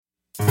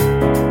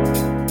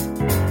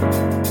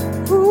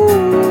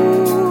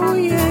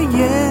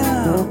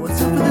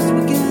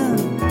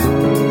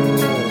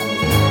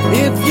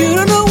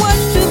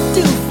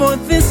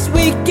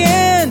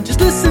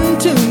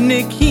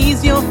Nick,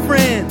 he's your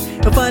friend.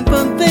 He'll find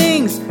fun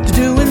things to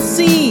do and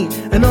see,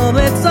 and all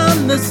that's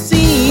on the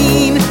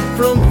scene.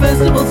 From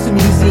festivals to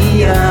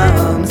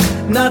museums,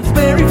 not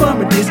very far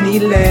from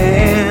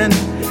Disneyland.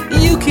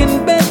 You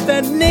can bet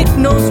that Nick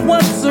knows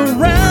what's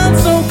around.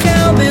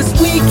 SoCal this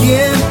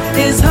weekend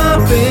is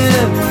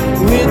hopping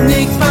with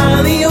Nick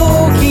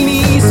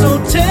Pagliocchini.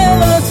 So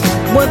tell us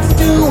what's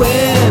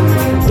doing.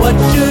 What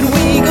should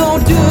we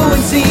go do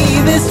and see?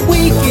 This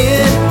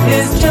weekend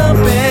is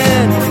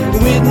jumping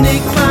with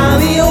Nick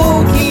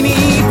Pagliocchini.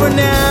 For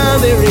now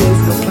there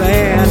is no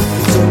plan,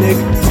 so Nick,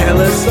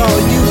 tell us all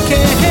you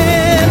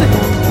can.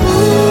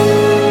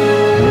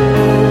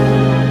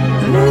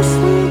 This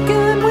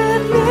weekend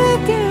with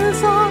Nick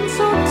is on,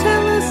 so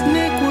tell us,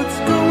 Nick, what's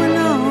going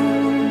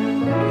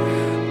on.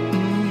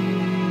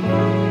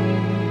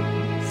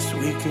 This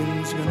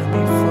weekend's gonna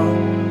be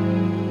fun.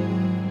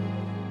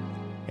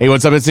 Hey,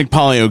 what's up? It's Nick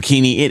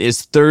Pagliocchini. It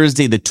is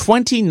Thursday, the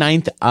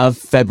 29th of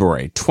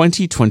February,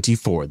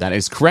 2024. That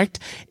is correct.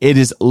 It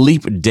is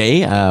leap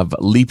day of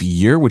leap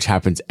year, which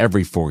happens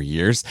every 4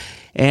 years.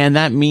 And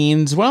that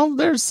means, well,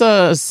 there's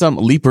some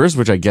leapers,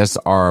 which I guess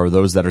are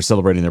those that are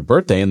celebrating their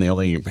birthday, and they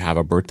only have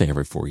a birthday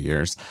every 4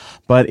 years.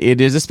 But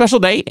it is a special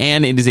day,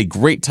 and it is a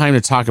great time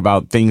to talk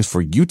about things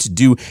for you to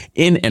do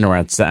in and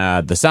around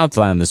the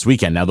Southland this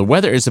weekend. Now, the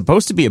weather is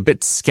supposed to be a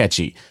bit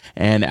sketchy,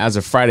 and as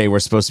of Friday, we're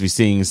supposed to be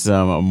seeing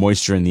some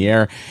moisture in the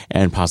air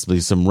and possibly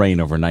some rain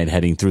overnight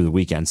heading through the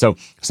weekend. So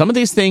some of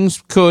these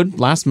things could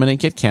last minute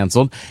get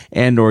canceled,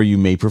 and or you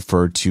may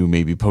prefer to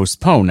maybe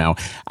postpone. Now,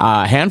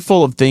 a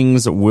handful of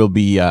things will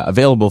be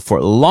available for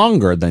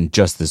longer than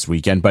just this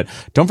weekend, but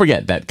don't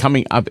forget that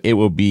coming up, it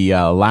will be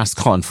last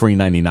call and free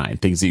 99,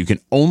 things that you can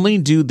only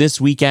do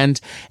this weekend,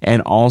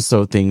 and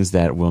also things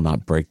that will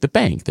not break the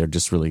bank. They're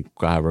just really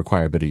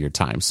require a bit of your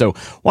time. So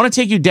want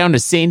to take you down to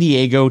San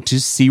Diego to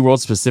SeaWorld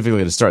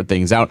specifically to start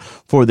things out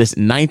for this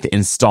ninth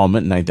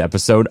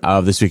episode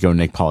of This Week of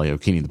Nick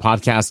Pagliocchini, the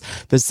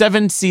podcast. The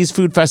Seven Seas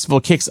Food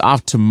Festival kicks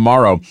off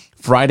tomorrow,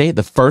 Friday,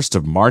 the 1st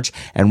of March,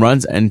 and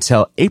runs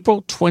until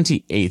April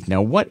 28th.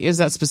 Now, what is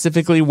that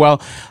specifically? Well,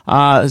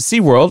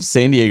 SeaWorld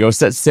San Diego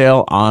sets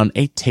sail on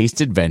a taste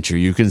adventure.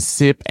 You can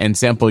sip and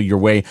sample your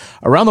way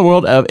around the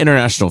world of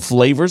international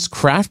flavors,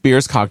 craft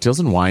beers, cocktails,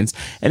 and wines,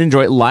 and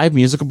enjoy live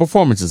musical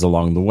performances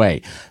along the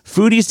way.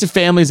 Foodies to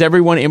families,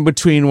 everyone in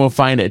between will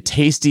find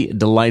tasty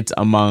delights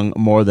among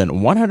more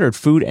than 100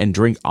 food and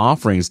drink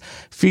offerings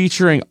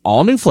featuring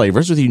all new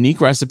flavors with unique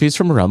recipes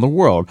from around the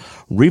world,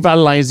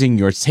 revitalizing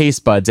your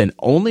taste buds, and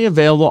only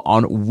available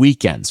on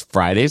weekends,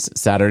 Fridays,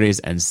 Saturdays,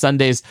 and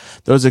Sundays.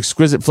 Those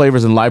exquisite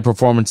flavors and live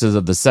performances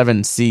of the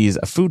Seven Seas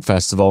Food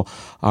Festival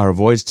are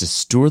voids to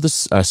stir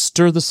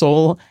the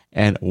soul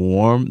and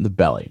warm the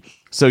belly.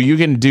 So you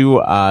can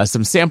do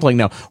some sampling.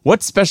 Now,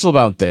 what's special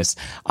about this?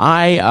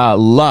 I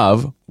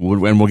love,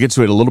 and we'll get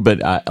to it a little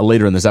bit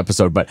later in this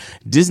episode, but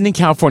Disney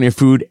California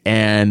Food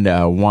and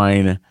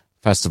Wine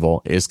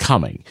Festival is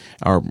coming,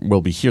 or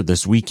will be here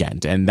this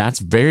weekend, and that's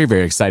very,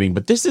 very exciting.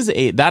 But that's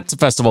a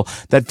festival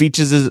that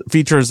features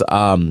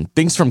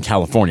things from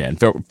California and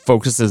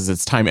focuses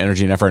its time,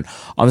 energy, and effort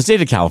on the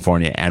state of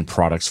California and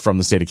products from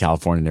the state of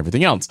California and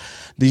everything else.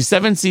 The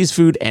Seven Seas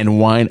Food and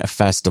Wine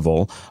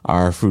Festival,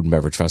 our food and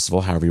beverage festival,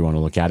 however you want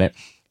to look at it,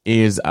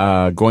 is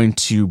going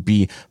to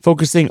be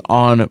focusing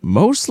on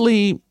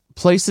mostly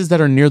places that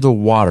are near the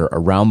water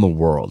around the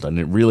world, and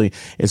it really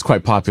is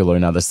quite popular.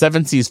 Now, the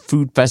Seven Seas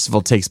Food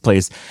Festival takes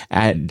place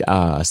at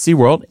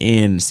SeaWorld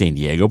in San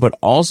Diego, but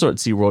also at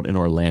SeaWorld in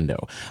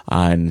Orlando.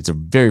 And it's a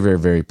very, very,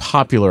 very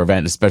popular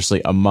event,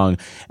 especially among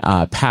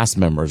pass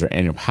members or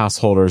annual pass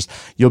holders.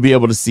 You'll be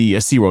able to see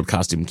SeaWorld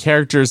costume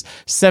characters.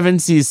 Seven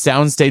Seas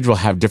Soundstage will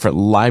have different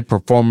live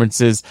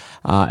performances,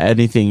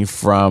 anything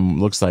from,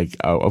 you'll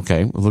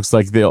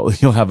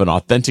have an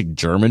authentic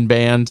German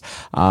band.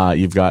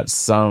 You've got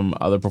some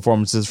other performances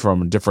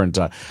from different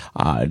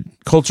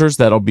cultures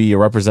that'll be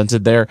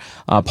represented there.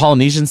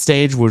 Polynesian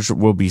stage, which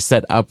will be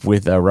set up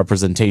with a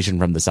representation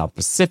from the South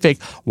Pacific.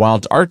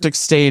 Wild Arctic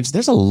stage.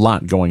 There's a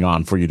lot going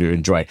on for you to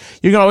enjoy.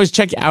 You can always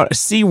check out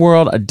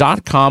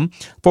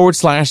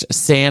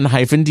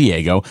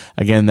SeaWorld.com/San-Diego.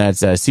 Again,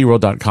 that's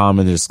SeaWorld.com,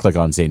 and just click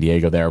on San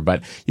Diego there.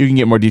 But you can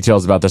get more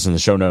details about this in the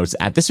show notes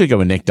at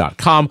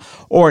thisweekofwithnick.com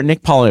or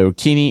Nick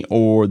Pagliocchini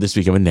or This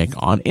Week of a Nick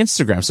on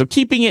Instagram. So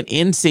keeping it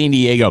in San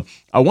Diego,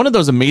 one of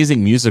those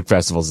amazing music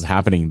festivals is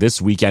happening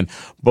this weekend,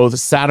 both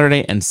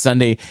Saturday and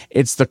Sunday.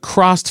 It's the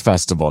Crossed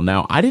Festival.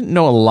 Now, I didn't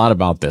know a lot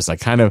about this. I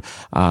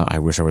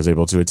wish I was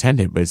able to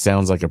attend it, but it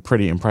sounds like a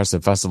pretty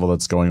impressive festival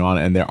that's going on,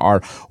 and there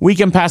are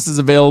weekend passes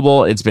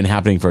available. It's been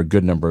happening for a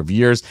good number of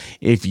years.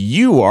 If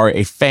you are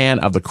a fan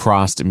of the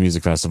Crossed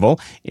Music Festival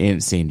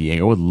in San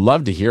Diego, would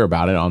love to hear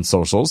about it on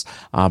socials.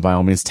 By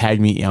all means, tag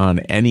me on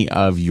any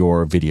of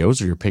your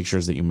videos or your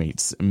pictures that you may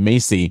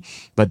see.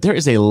 But there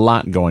is a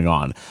lot going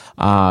on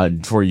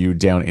for you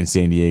down in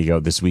San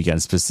Diego this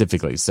weekend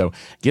specifically. So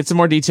get some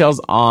more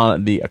details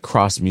on the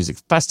Across Music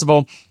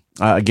Festival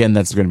Again,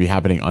 that's going to be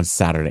happening on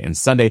Saturday and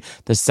Sunday,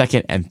 the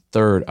 2nd and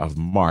 3rd of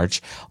March.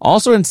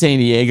 Also in San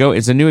Diego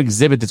is a new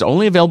exhibit that's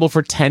only available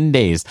for 10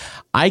 days.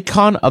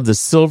 Icon of the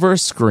Silver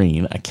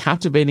Screen, a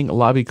captivating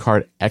lobby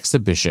card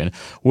exhibition,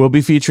 will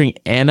be featuring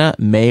Anna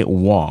May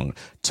Wong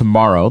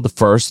tomorrow, the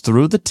 1st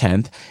through the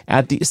 10th,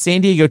 at the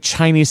San Diego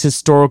Chinese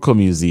Historical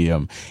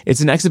Museum. It's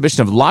an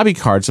exhibition of lobby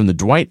cards from the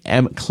Dwight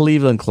M.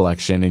 Cleveland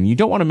collection, and you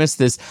don't want to miss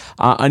this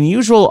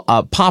unusual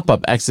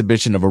pop-up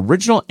exhibition of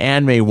original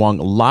Anna May Wong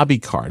lobby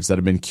cards that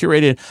have been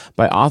curated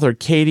by author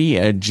Katie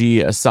G.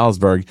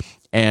 Salzberg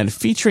and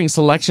featuring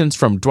selections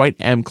from Dwight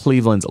M.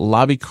 Cleveland's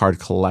lobby card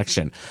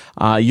collection.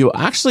 You'll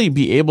actually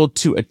be able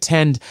to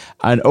attend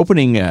an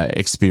opening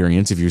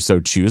experience if you so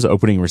choose.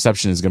 Opening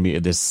reception is going to be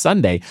this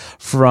Sunday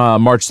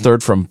from March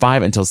 3rd from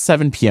 5 until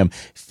 7 p.m.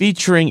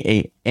 featuring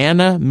a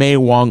Anna May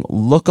Wong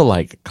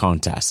lookalike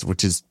contest,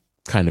 which is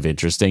kind of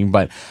interesting,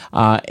 but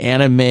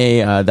Anna May,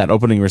 that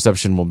opening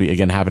reception will be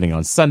again happening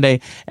on Sunday,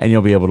 and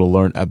you'll be able to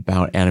learn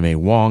about Anna May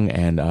Wong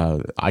and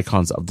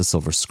icons of the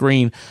silver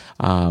screen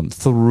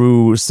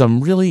through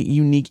some really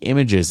unique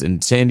images.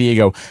 And San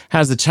Diego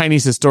has the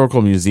Chinese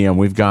Historical Museum.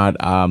 We've got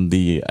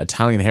the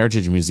Italian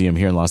Heritage Museum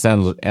here in Los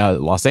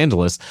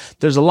Angeles.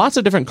 There's lots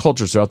of different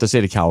cultures throughout the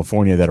state of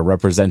California that are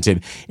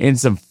represented in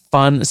some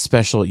fun,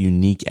 special,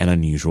 unique, and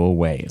unusual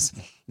ways.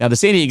 Now, the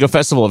San Diego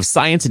Festival of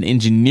Science and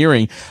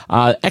Engineering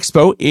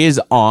Expo is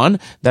on.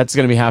 That's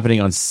going to be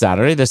happening on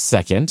Saturday the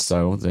 2nd,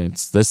 so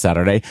it's this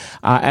Saturday,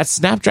 at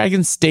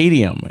Snapdragon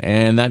Stadium,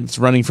 and that's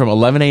running from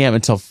 11 a.m.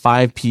 until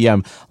 5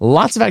 p.m.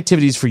 Lots of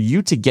activities for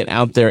you to get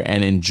out there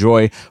and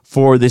enjoy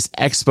for this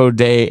Expo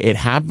Day. It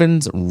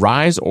happens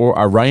rise or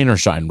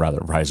shine.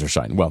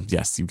 Well,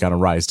 yes, you've got to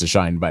rise to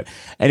shine, but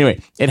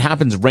anyway, it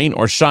happens rain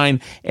or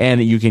shine,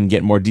 and you can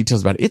get more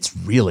details about it. It's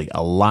really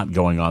a lot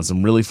going on,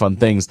 some really fun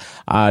things.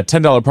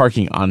 $10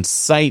 parking on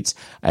site.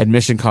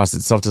 Admission cost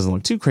itself doesn't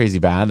look too crazy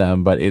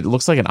bad, but it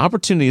looks like an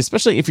opportunity,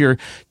 especially if your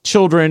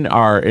children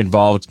are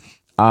involved.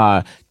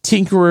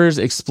 Tinkerers,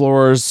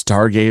 explorers,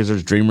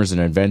 stargazers, dreamers, and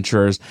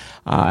adventurers.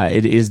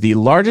 It is the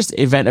largest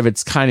event of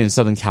its kind in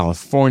Southern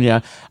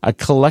California, a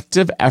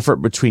collective effort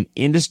between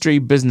industry,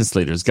 business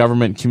leaders,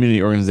 government,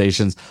 community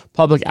organizations,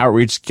 public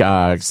outreach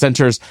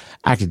centers,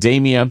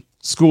 academia,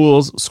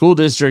 schools, school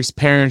districts,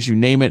 parents, you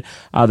name it.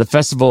 The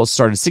festival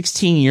started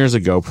 16 years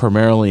ago,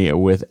 primarily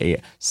with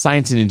a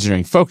science and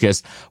engineering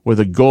focus, with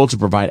a goal to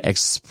provide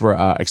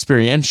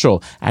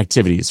experiential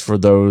activities for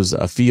those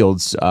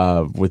fields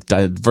with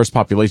diverse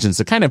populations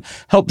to kind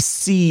of help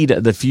seed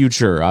the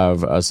future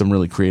of some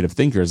really creative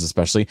thinkers,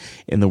 especially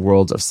in the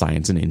world of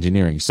science and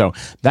engineering. So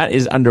that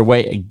is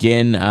underway.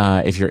 Again,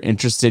 if you're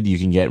interested, you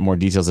can get more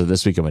details of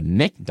This Weekend with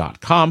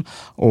Nick.com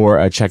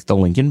or check the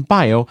link in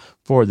bio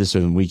for This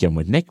Weekend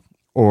with Nick,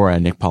 or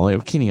Nick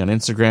Poliokini on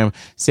Instagram.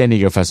 San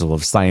Diego Festival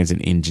of Science and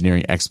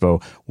Engineering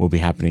Expo will be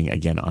happening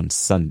again on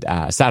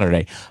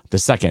Saturday, the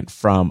 2nd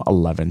from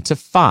 11 to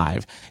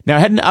 5. Now,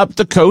 heading up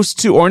the coast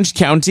to Orange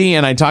County,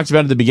 and I talked about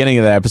it at the beginning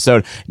of the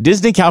episode,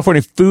 Disney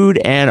California Food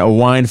and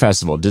Wine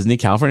Festival. Disney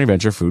California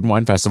Adventure Food and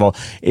Wine Festival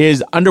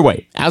is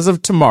underway as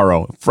of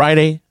tomorrow,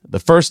 Friday, the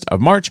 1st of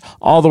March,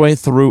 all the way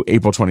through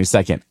April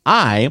 22nd.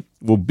 I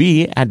will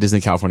be at Disney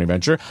California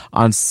Adventure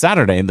on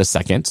Saturday the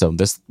 2nd. So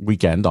this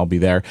weekend, I'll be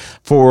there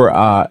for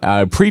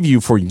a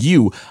preview for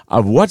you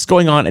of what's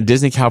going on at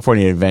Disney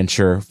California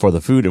Adventure for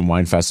the Food and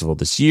Wine Festival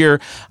this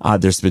year.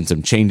 There's been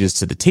some changes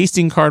to the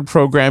tasting card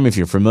program, if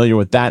you're familiar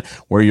with that,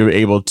 where you're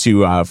able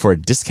to, for a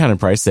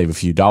discounted price, save a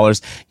few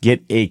dollars,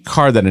 get a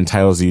card that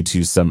entitles you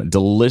to some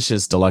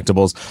delicious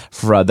delectables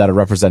that are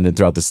represented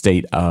throughout the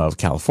state of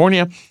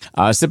California.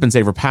 Sip and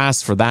Savor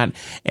Pass for that.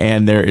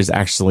 And there is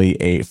actually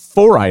a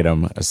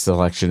 4-item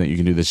selection that you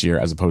can do this year,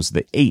 as opposed to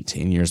the 8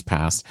 in years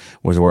past,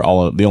 was where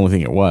the only thing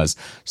it was.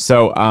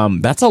 So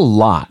that's a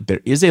lot.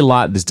 There is a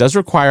lot. This does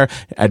require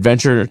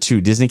adventure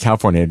to Disney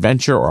California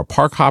Adventure or a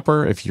park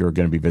hopper if you're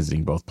going to be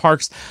visiting both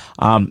parks.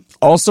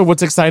 Also,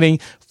 what's exciting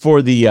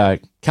for the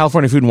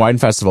California Food and Wine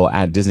Festival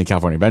at Disney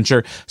California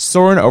Adventure,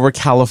 Soarin' Over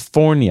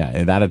California.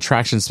 And that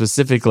attraction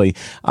specifically,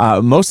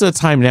 most of the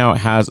time now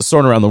has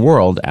Soarin' Around the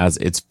World as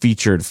its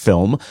featured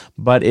film,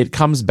 but it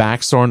comes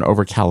back Soarin'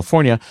 Over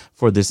California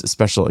for this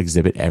special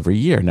exhibit every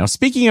year. Now,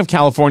 speaking of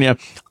California,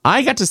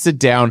 I got to sit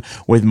down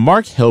with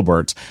Mark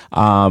Hilbert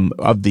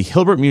of the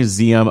Hilbert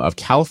Museum of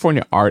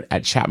California Art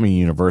at Chapman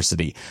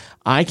University.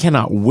 I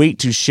cannot wait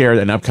to share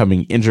an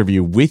upcoming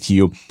interview with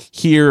you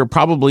here.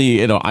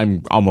 Probably,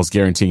 I'm almost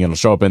guaranteeing it'll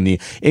show up in the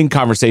In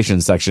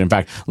Conversation section. In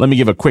fact, let me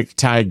give a quick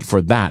tag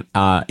for that.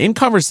 In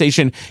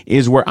Conversation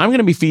is where I'm going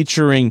to be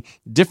featuring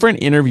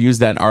different interviews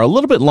that are a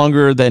little bit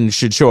longer than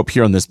should show up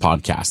here on this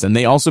podcast. And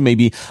they also may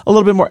be a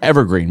little bit more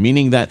evergreen,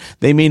 meaning that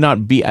they may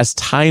not be as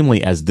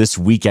timely as this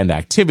weekend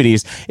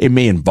activities. It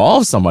may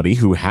involve somebody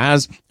who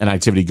has an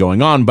activity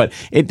going on, but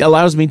it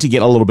allows me to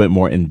get a little bit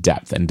more in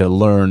depth and to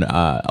learn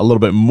a little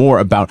bit more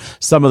about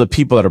some of the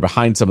people that are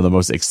behind some of the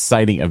most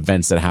exciting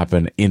events that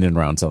happen in and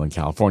around Southern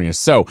California.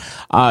 So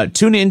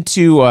tune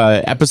into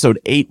episode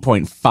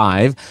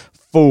 8.5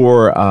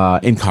 for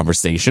In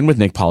Conversation with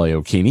Nick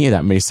Poliokini.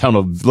 That may sound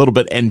a little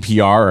bit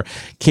NPR or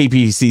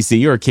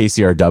KPCC or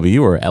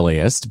KCRW or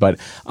LAist, but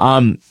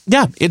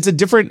yeah, it's a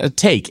different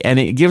take, and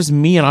it gives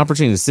me an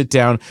opportunity to sit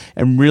down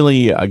and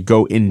really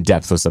go in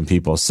depth with some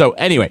people. So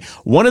anyway,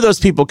 one of those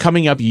people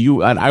coming up,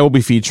 you and I will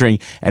be featuring,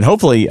 and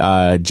hopefully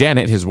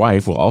Janet, his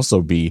wife, will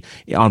also be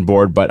on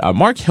board. But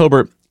Mark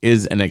Hilbert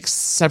is an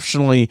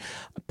exceptionally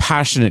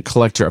passionate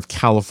collector of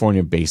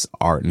California-based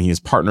art, and he has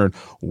partnered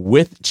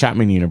with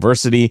Chapman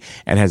University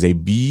and has a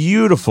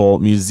beautiful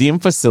museum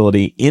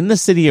facility in the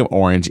city of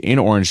Orange, in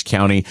Orange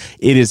County.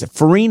 It is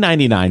free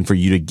 $99 for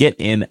you to get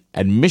in.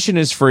 Admission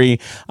is free.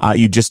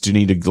 You just do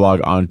need to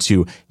log on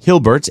to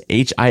Hilbert,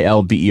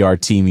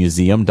 HILBERT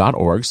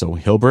museum.org. So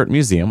Hilbert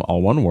Museum,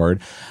 all one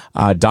word,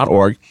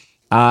 .org.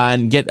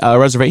 And get a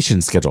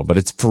reservation scheduled, but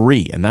it's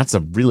free, and that's a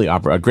really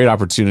a great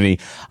opportunity.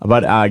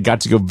 But I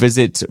got to go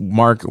visit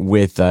Mark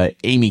with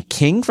Amy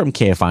King from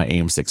KFI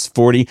AM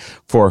 640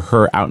 for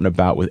her Out and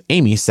About with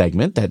Amy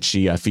segment that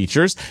she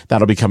features.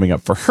 That'll be coming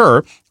up for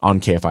her on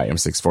KFI AM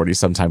 640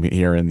 sometime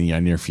here in the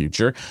near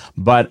future.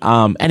 But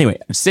anyway,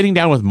 sitting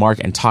down with Mark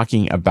and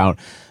talking about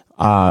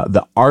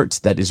the art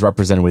that is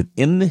represented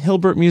within the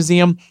Hilbert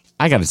Museum.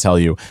 I got to tell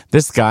you,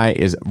 this guy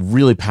is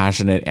really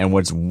passionate. And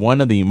what's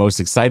one of the most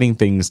exciting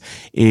things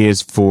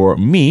is for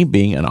me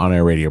being an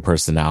on-air radio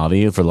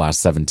personality for the last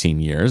 17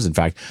 years. In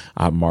fact,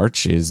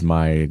 March is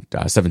my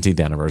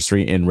 17th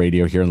anniversary in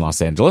radio here in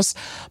Los Angeles,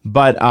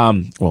 but,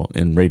 well,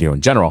 in radio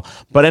in general.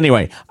 But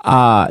anyway,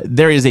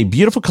 there is a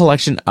beautiful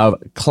collection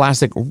of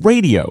classic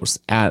radios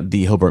at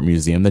the Hilbert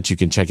Museum that you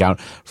can check out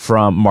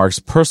from Mark's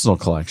personal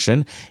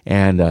collection.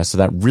 And so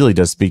that really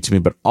does speak to me,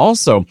 but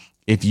also,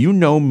 if you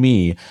know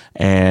me,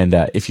 and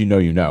if you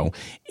know,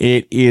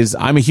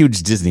 I'm a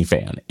huge Disney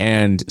fan,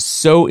 and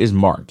so is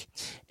Mark.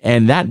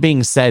 And that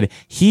being said,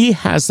 he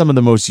has some of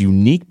the most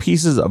unique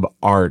pieces of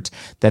art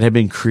that have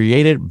been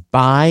created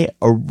by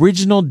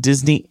original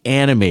Disney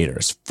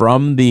animators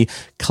from the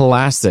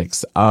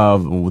classics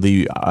of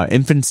the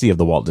infancy of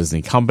the Walt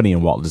Disney Company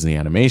and Walt Disney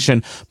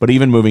Animation, but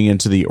even moving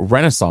into the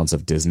Renaissance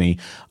of Disney,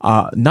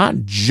 not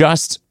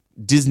just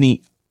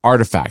Disney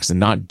artifacts and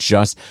not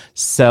just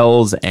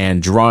cells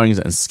and drawings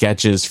and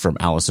sketches from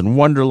Alice in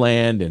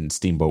Wonderland and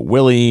Steamboat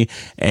Willie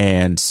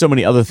and so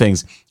many other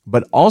things,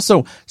 but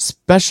also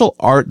special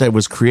art that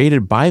was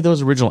created by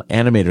those original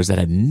animators that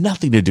had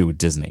nothing to do with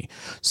Disney.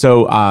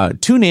 So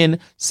tune in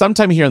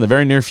sometime here in the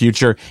very near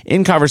future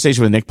in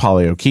Conversation with Nick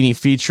Poliokini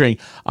featuring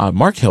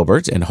Mark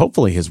Hilbert and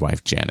hopefully his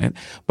wife Janet,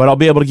 but I'll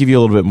be able to give you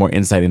a little bit more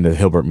insight into the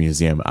Hilbert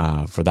Museum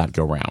for that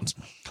go round.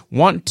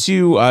 Want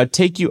to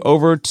take you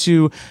over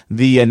to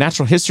the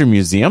Natural History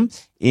Museum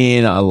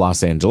in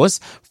Los Angeles.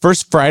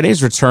 First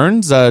Fridays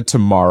returns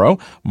tomorrow,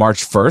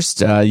 March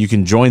 1st. You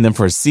can join them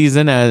for a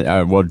season.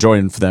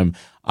 Join for them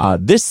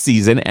this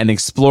season and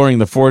exploring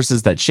the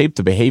forces that shape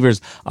the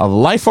behaviors of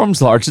life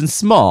forms large and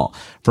small,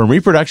 from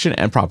reproduction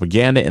and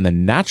propaganda in the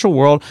natural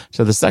world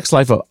to the sex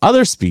life of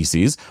other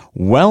species.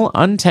 You'll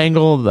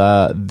untangle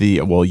the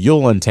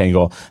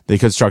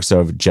constructs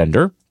of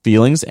gender,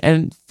 feelings,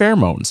 and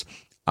pheromones.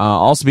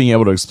 Also being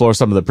able to explore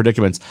some of the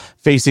predicaments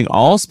facing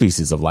all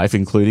species of life,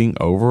 including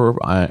over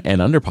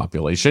and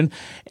underpopulation,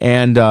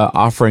 and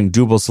offering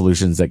doable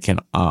solutions that can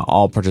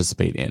all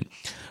participate in.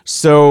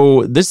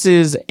 So this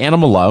is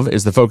Animal Love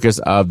is the focus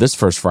of this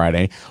first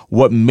Friday.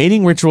 What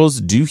mating rituals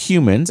do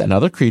humans and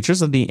other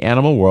creatures of the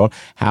animal world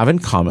have in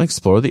common?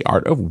 Explore the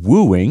art of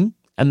wooing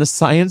and the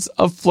science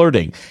of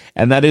flirting.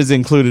 And that is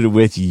included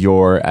with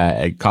your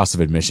cost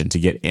of admission to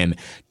get in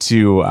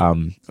to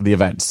the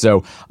event.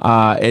 So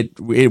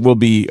it will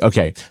be,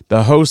 okay,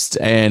 the host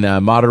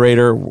and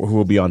moderator who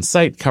will be on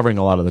site covering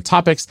a lot of the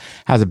topics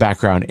has a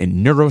background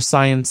in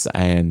neuroscience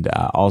and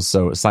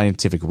also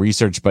scientific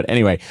research. But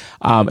anyway,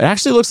 it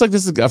actually looks like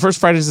this is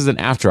First Fridays is an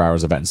after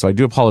hours event. So I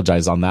do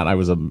apologize on that. I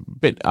was a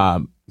bit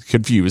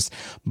confused,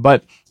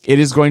 but it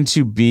is going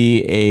to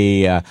be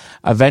a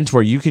event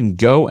where you can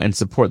go and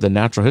support the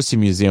Natural History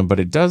Museum, but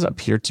it does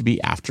appear to be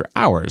after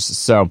hours.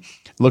 So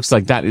looks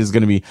like that is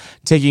going to be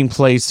taking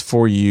place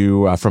for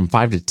you from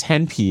 5 to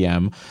 10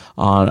 p.m.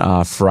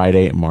 on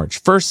Friday,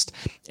 March 1st.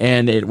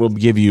 And it will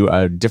give you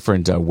a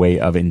different way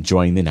of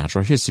enjoying the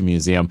Natural History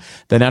Museum.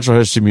 The Natural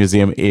History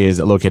Museum is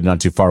located not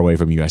too far away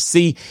from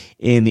USC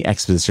in the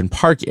Exposition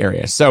Park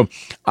area. So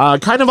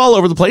kind of all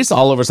over the place,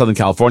 all over Southern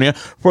California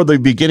for the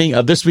beginning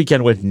of this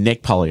weekend with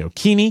Nick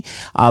Poliokini,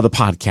 the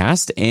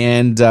podcast.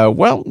 And,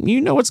 well,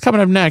 you know what's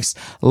coming up next.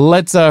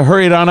 Let's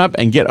hurry it on up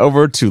and get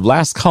over to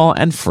Last Call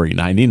and Free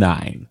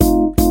 99.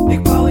 Nick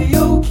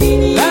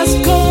Poliokini.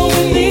 Last call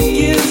when Nick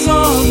is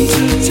on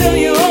to tell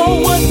you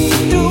all what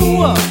to do.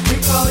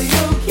 Nick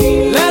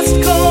Poliokini.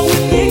 Last call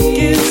when Nick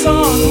is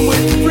on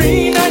with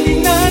free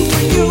 99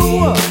 for you.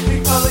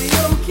 Nick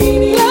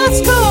Poliokini.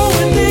 Last call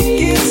when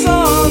Nick is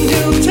on,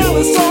 he'll tell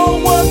us all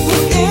what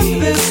we're in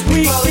this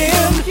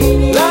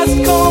weekend.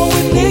 Last call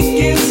when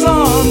Nick is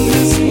on,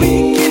 this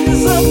weekend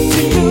is up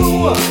to you.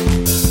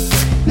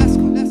 Let's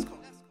go.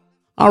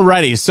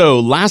 Alrighty, so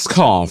last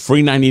call,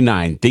 free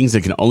 99, things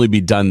that can only be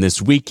done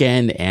this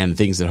weekend and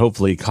things that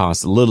hopefully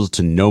cost little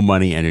to no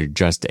money and are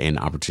just an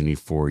opportunity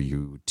for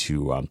you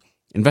to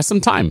invest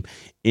some time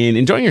in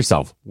enjoying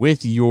yourself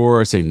with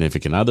your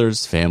significant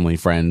others, family,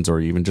 friends, or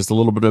even just a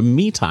little bit of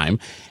me time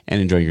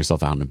and enjoying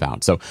yourself out and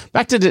about. So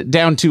back to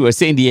down to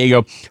San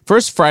Diego.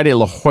 First Friday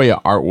La Jolla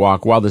Art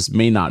Walk. While this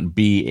may not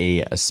be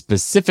a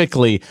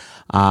specifically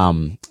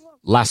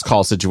last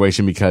call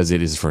situation because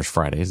it is First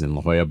Fridays in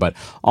La Jolla, but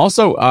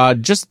also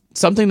just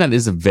something that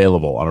is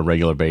available on a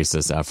regular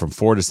basis from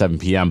 4 to 7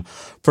 p.m.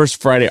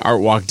 First Friday Art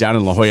Walk down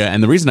in La Jolla.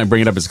 And the reason I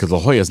bring it up is because La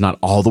Jolla is not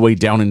all the way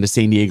down into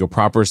San Diego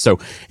proper. So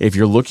if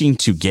you're looking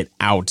to get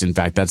out, in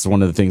fact, that's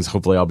one of the things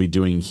hopefully I'll be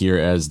doing here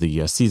as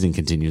the season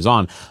continues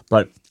on.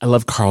 But I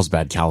love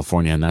Carlsbad,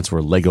 California, and that's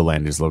where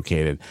Legoland is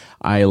located.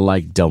 I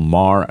like Del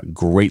Mar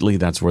greatly.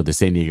 That's where the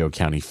San Diego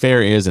County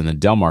Fair is and the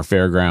Del Mar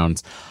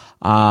Fairgrounds.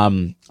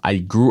 I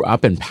grew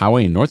up in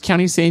Poway in North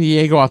County, San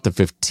Diego, off the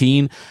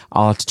 15.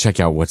 I'll have to check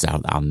out what's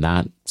out on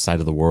that side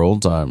of the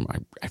world. I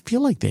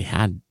feel like they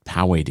had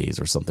Poway days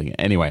or something.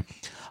 Anyway,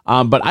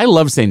 but I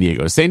love San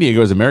Diego. San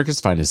Diego is America's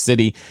finest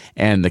city,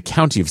 and the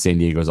county of San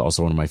Diego is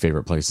also one of my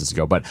favorite places to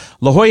go. But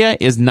La Jolla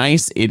is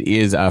nice. It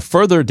is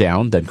further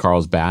down than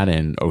Carlsbad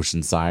and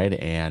Oceanside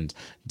and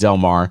Del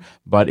Mar,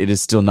 but it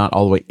is still not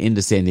all the way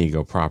into San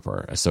Diego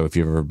proper. So if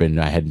you've ever been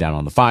heading down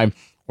on the 5,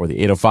 or the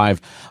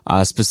 805,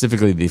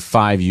 specifically the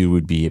 5, you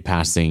would be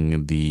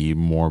passing the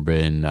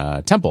Mormon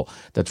Temple.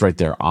 That's right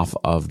there off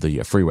of the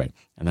freeway.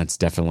 And that's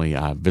definitely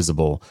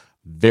visible,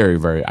 very,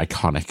 very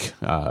iconic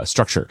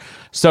structure.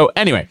 So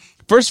anyway,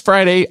 First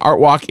Friday Art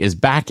Walk is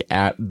back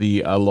at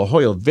the La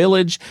Jolla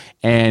Village,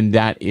 and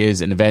that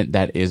is an event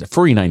that is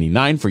free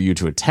 99 for you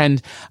to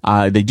attend.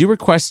 They do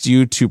request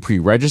you to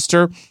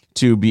pre-register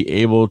to be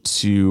able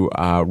to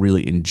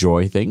really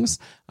enjoy things,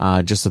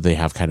 just so they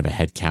have kind of a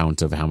head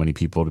count of how many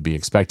people to be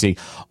expecting.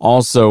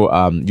 Also,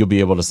 you'll be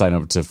able to sign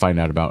up to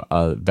find out about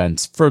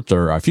events,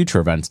 further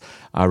future events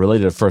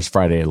related to First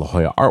Friday La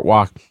Jolla Art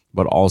Walk,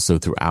 but also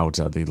throughout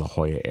the La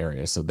Jolla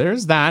area. So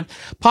there's that.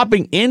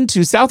 Popping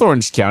into South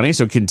Orange County,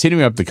 so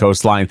continuing up the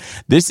coastline,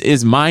 this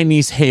is my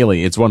niece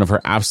Haley. It's one of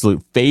her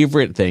absolute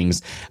favorite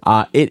things.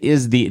 It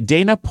is the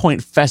Dana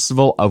Point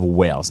Festival of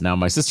Whales. Now,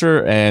 my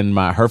sister and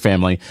her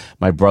family,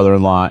 my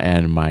brother-in-law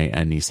and my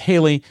niece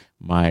Haley,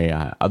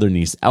 my other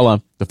niece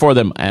Ella, the four of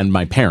them, and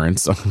my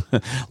parents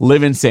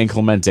live in San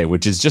Clemente,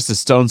 which is just a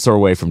stone's throw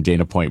away from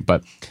Dana Point.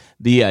 But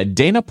the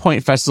Dana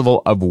Point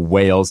Festival of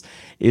Whales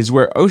is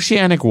where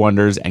oceanic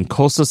wonders and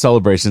coastal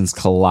celebrations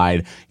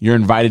collide. You're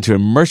invited to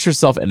immerse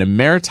yourself in a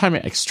maritime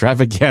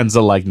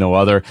extravaganza like no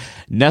other.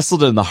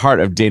 Nestled in the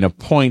heart of Dana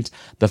Point,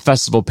 the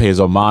festival pays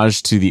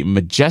homage to the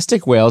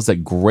majestic whales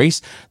that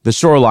grace the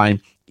shoreline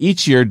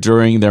each year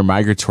during their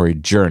migratory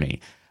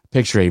journey.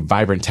 Picture a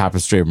vibrant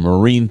tapestry of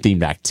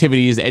marine-themed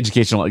activities,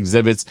 educational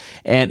exhibits,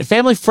 and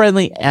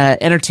family-friendly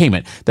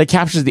entertainment that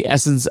captures the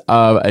essence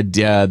of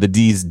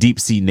these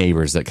deep-sea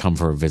neighbors that come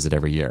for a visit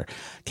every year.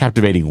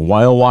 Captivating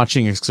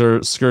whale-watching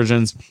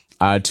excursions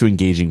to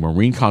engaging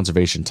marine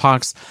conservation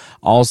talks.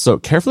 Also,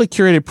 carefully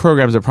curated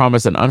programs that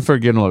promise an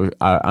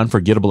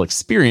unforgettable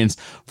experience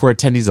for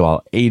attendees of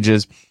all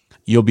ages.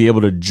 You'll be able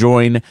to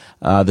join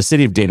the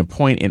city of Dana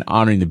Point in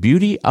honoring the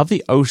beauty of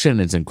the ocean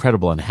and its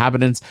incredible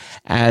inhabitants,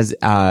 as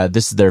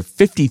this is their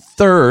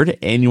 53rd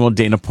annual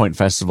Dana Point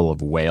Festival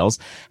of Whales,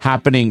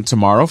 happening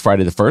tomorrow,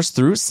 Friday the 1st,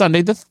 through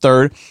Sunday the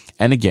 3rd.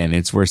 And again,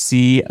 it's where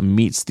sea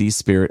meets the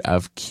spirit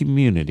of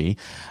community.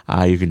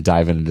 You can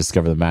dive in and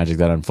discover the magic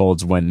that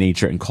unfolds when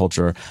nature and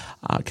culture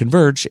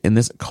converge in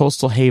this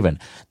coastal haven.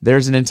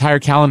 There's an entire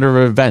calendar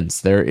of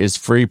events. There is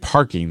free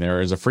parking.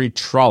 There is a free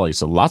trolley.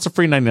 So lots of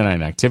free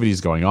 99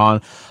 activities going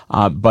on.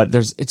 But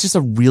it's just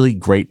a really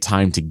great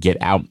time to get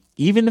out.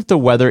 Even if the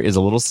weather is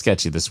a little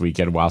sketchy this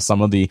weekend, while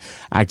some of the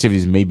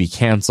activities may be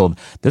canceled,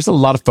 there's a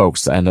lot of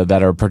folks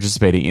that are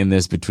participating in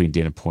this between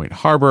Dana Point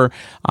Harbor,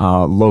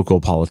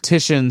 local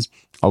politicians,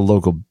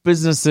 local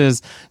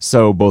businesses,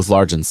 so both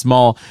large and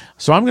small.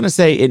 So I'm going to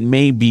say it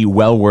may be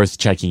well worth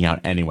checking out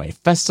anyway.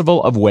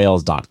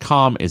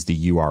 Festivalofwhales.com is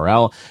the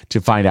URL to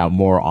find out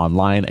more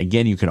online.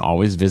 Again, you can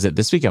always visit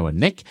This Weekend with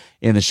Nick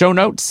in the show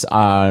notes,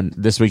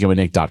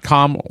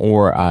 thisweekendwithnick.com,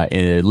 or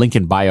in a link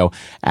in bio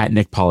at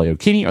Nick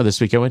Poliokini, or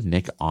This Weekend with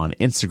Nick on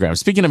Instagram.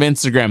 Speaking of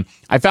Instagram,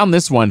 I found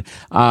this one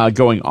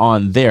going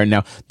on there.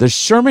 Now, the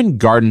Sherman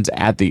Gardens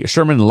at the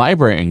Sherman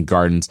Library and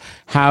Gardens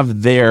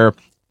have their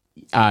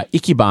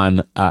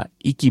Ikebana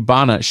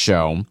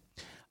show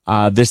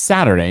this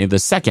Saturday, the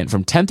 2nd,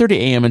 from 10:30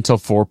 a.m. until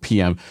 4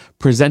 p.m.,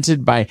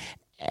 presented by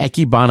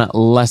Ikebana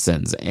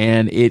Lessons.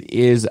 And it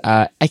is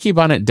a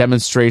Ikebana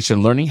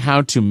demonstration, learning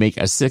how to make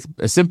a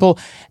simple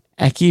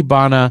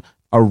Ikebana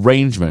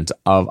arrangement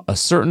of a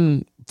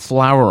certain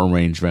flower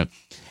arrangement,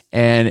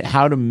 and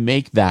how to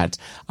make that.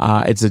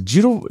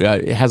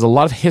 It has a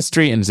lot of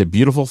history and is a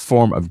beautiful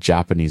form of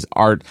Japanese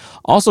art.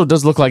 Also, it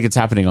does look like it's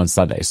happening on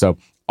Sunday. So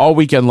all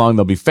weekend long,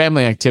 there'll be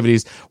family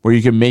activities where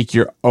you can make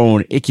your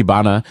own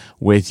Ikebana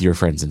with your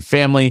friends and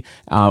family.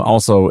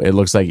 Also, it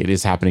looks like it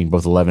is happening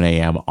both 11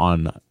 a.m.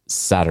 on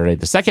Saturday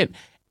the 2nd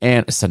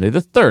and Sunday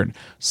the 3rd.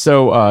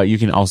 So you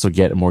can also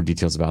get more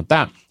details about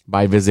that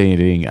by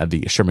visiting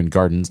the Sherman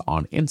Gardens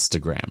on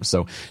Instagram.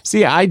 So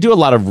see, I do a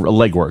lot of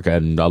legwork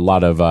and a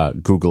lot of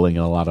Googling and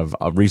a lot of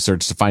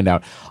research to find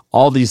out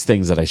all these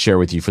things that I share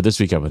with you for This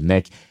Weekend with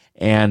Nick.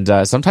 And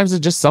sometimes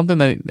it's just something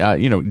that,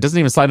 doesn't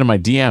even slide in my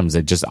DMs.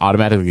 It just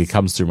automatically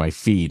comes through my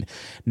feed.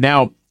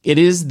 Now, it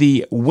is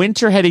the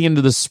winter heading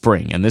into the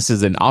spring, and this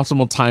is an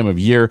optimal time of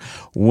year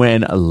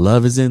when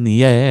love is in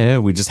the air.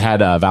 We just had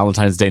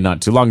Valentine's Day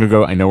not too long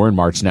ago. I know we're in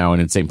March now,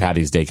 and it's St.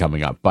 Patty's Day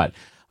coming up, but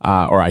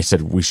or I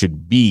said we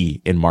should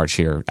be in March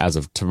here as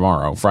of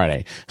tomorrow,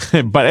 Friday.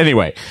 But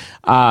anyway,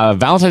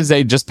 Valentine's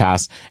Day just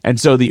passed. And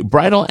so the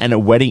Bridal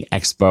and Wedding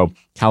Expo,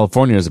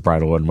 California's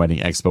Bridal and Wedding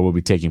Expo, will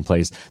be taking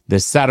place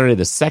this Saturday,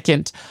 the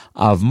 2nd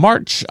of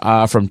March,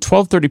 from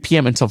 12:30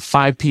 p.m. until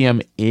 5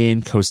 p.m.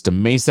 in Costa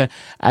Mesa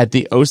at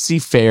the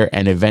OC Fair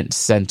and Event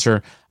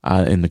Center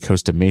in the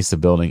Costa Mesa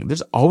building.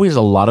 There's always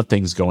a lot of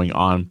things going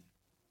on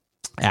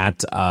at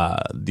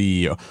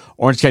the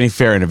Orange County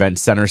Fair and Event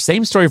Center.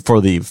 Same story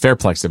for the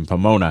Fairplex in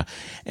Pomona.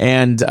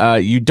 And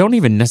you don't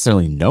even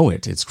necessarily know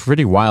it. It's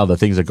pretty wild the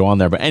things that go on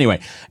there. But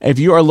anyway, if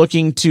you are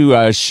looking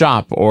to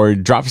shop or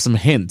drop some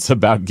hints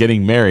about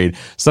getting married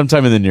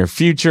sometime in the near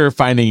future,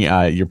 finding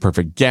your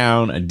perfect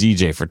gown, a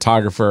DJ,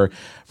 photographer,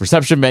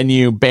 reception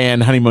venue,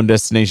 band, honeymoon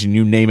destination,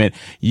 you name it,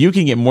 you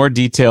can get more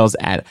details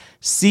at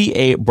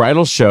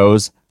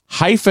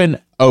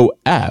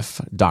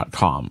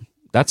cabridalshows-of.com.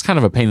 That's kind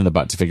of a pain in the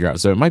butt to figure out.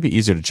 So it might be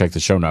easier to check the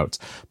show notes.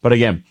 But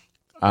again,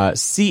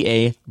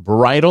 CA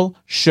Bridal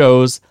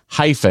Shows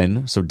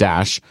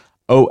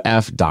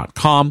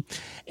 -of.com,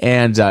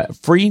 and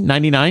free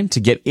 $99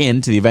 to get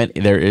into the event.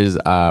 There is,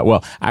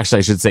 actually,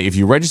 I should say, if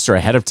you register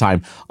ahead of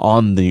time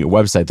on the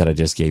website that I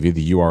just gave you,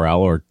 the URL,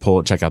 or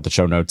check out the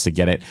show notes to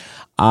get it,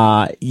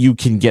 you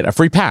can get a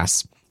free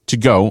pass to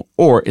go,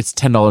 or it's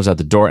 $10 at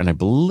the door, and I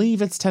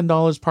believe it's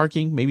 $10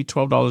 parking, maybe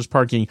 $12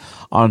 parking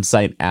on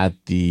site at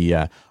the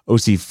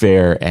OC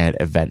Fair and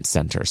Event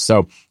Center.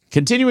 So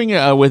continuing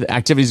with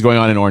activities going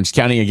on in Orange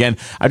County. Again,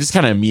 I'm just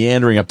kind of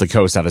meandering up the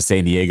coast out of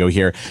San Diego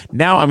here.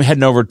 Now I'm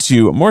heading over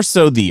to more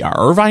so the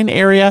Irvine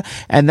area,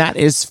 and that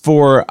is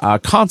for a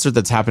concert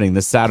that's happening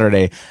this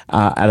Saturday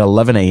at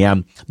 11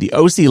 a.m. The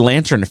OC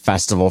Lantern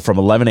Festival from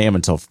 11 a.m.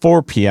 until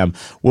 4 p.m.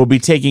 will be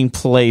taking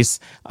place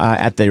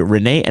at the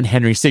Renee and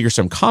Henry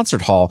Segerstrom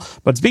Concert Hall,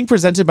 but it's being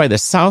presented by the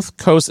South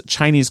Coast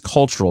Chinese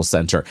Cultural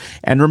Center.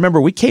 And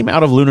remember, we came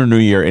out of Lunar New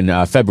Year in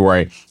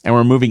February, and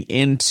we're moving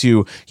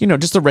into,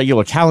 just a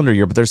regular calendar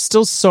year, but there's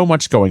still so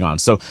much going on.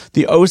 So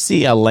the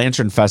OC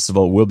Lantern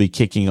Festival will be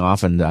kicking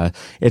off, and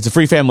it's a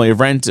free family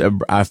event,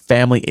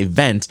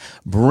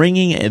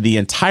 bringing the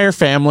entire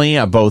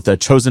family, both the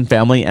chosen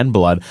family and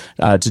blood,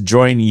 to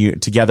join you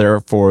together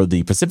for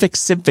the Pacific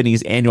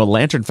Symphony's annual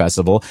Lantern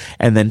Festival,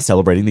 and then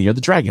celebrating the Year of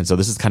the Dragon. So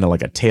this is kind of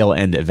like a tail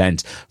end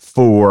event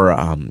for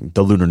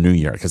the Lunar New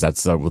Year, because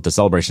that's what the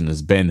celebration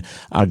has been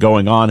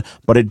going on.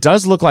 But it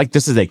does look like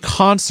this is a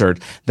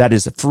concert that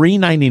is free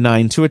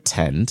 $99 to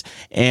attend,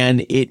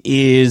 and it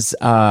is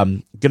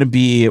going to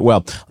be,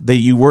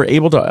 you were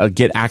able to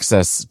get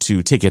access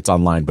to tickets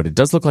online, but it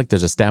does look like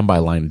there's a standby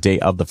line day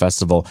of the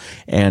festival.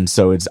 And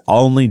so it's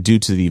only due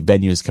to the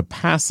venue's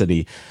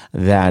capacity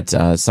that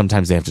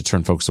sometimes they have to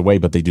turn folks away,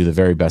 but they do the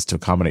very best to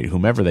accommodate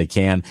whomever they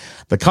can.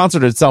 The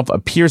concert itself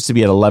appears to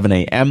be at 11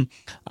 a.m.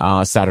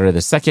 Saturday the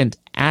 2nd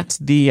at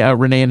the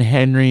Renee and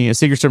Henry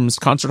Segerstrom's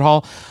Concert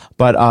Hall,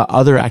 but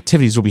other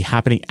activities will be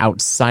happening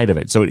outside of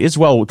it. So it is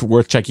well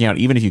worth checking out,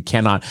 even if you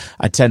cannot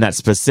attend that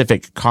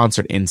specific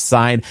concert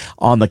inside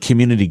on the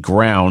community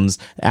grounds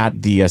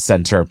at the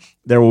center.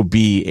 There will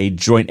be a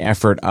joint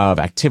effort of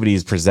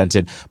activities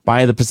presented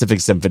by the Pacific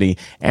Symphony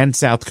and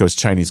South Coast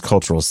Chinese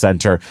Cultural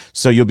Center.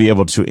 So you'll be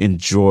able to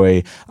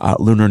enjoy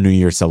Lunar New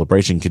Year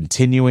celebration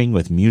continuing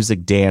with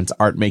music, dance,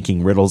 art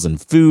making, riddles, and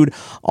food.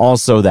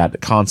 Also that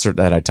concert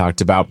that I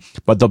talked about,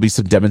 but there'll be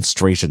some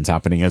demonstrations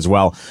happening as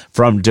well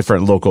from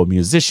different local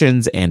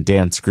musicians and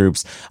dance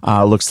groups.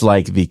 Looks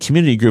like the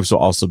community groups will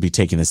also be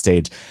taking the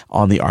stage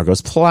on the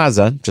Argos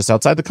Plaza, just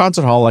outside the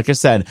concert hall, like I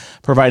said,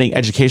 providing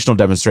educational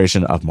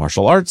demonstration of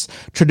martial arts,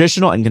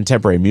 traditional and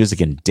contemporary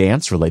music and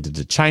dance related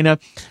to China,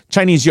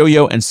 Chinese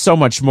yo-yo, and so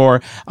much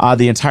more.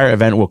 The entire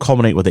event will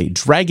culminate with a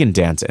dragon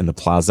dance in the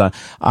plaza.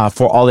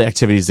 For all the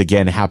activities,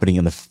 again, happening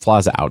in the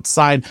plaza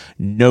outside,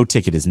 no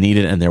ticket is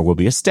needed, and there will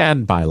be a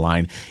standby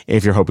line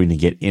if you're hoping to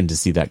get in to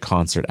see that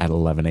concert at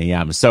 11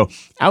 a.m. So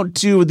out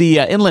to the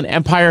Inland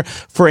Empire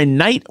for a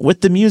night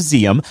with the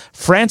museum.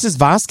 Francis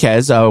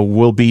Vasquez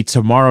will be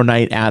tomorrow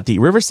night at the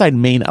Riverside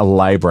Main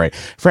Library.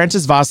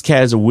 Francis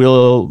Vasquez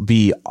will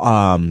be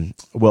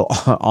will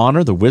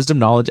honor the wisdom,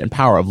 knowledge, and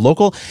power of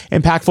local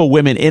impactful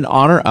women in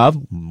honor of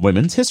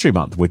Women's History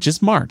Month, which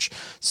is March.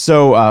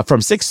 So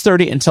from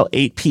 6:30 until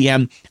 8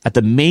 p.m. at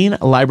the Main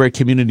Library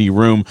Community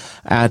Room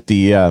at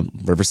the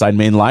Riverside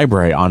Main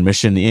Library on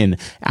Mission Inn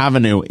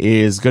Avenue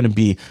is going to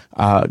be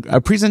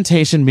a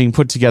presentation being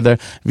put together,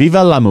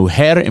 Viva la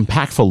Mujer, Mujer,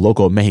 Impactful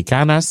Local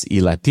Mexicanas y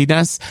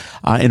Latinas,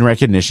 in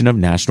recognition of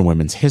National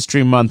Women's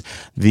History Month.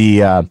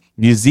 The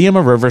Museum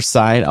of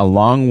Riverside,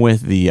 along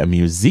with the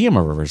Museum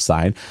of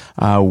Riverside,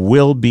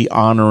 will be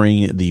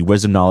honoring the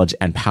wisdom, knowledge,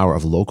 and power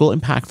of local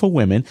impactful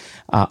women,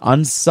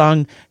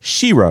 unsung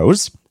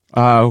sheroes,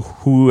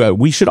 who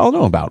we should all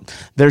know about.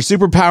 Their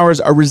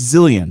superpowers are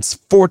resilience,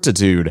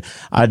 fortitude,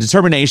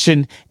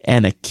 determination,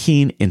 and a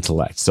keen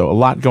intellect. So a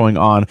lot going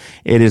on.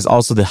 It is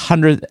also the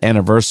 100th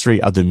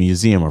anniversary of the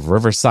Museum of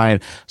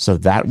Riverside, so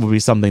that will be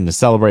something to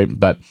celebrate.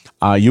 But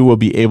you will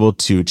be able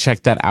to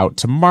check that out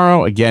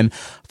tomorrow, again,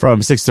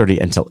 from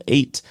 6:30 until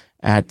 8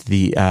 at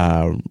the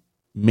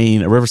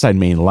Riverside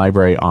Main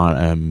Library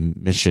on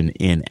Mission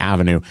Inn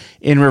Avenue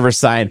in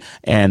Riverside.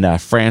 And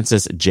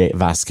Francis J.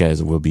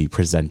 Vasquez will be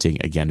presenting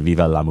again,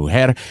 Viva la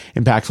Mujer,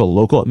 Impactful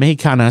Local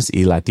Mexicanas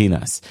y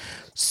Latinas.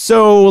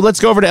 So let's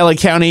go over to LA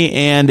County.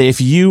 And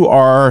if you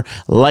are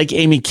like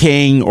Amy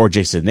King or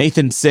Jason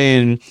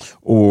Nathanson,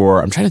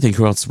 or I'm trying to think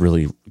who else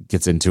really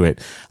gets into it.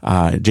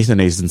 Jason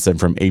Nathanson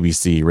from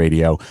ABC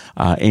Radio,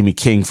 Amy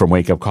King from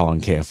Wake Up Call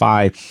on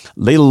KFI.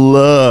 They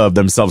love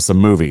themselves some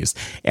movies.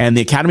 And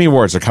the Academy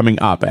Awards are coming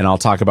up, and I'll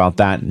talk about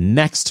that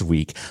next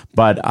week.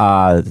 But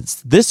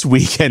this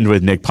weekend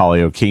with Nick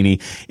Poliokini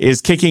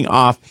is kicking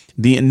off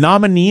the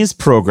nominees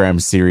program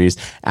series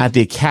at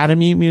the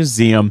Academy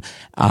Museum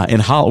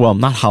in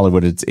not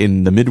Hollywood. It's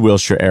in the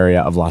Mid-Wilshire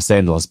area of Los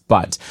Angeles.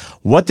 But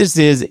what this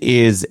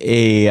is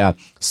a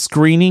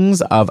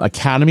screenings of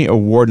Academy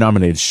Award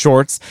nominated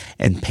shorts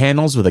and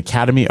panels with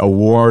Academy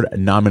Award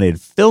nominated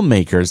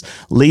filmmakers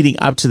leading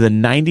up to the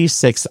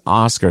 96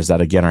 Oscars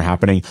that again are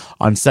happening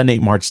on Sunday,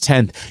 March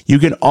 10th. You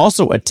can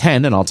also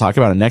attend, and I'll talk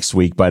about it next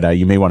week, but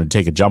you may want to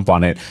take a jump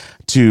on it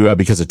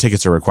because the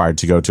tickets are required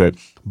to go to it.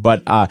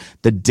 But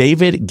the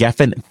David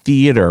Geffen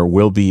Theater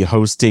will be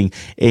hosting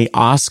a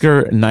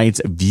Oscar night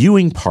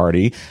viewing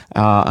party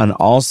and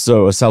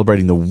also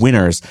celebrating the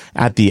winners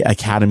at the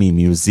Academy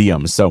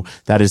Museum. So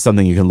that is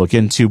something you can look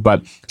into.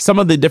 But some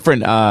of the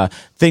different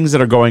things that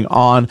are going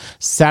on.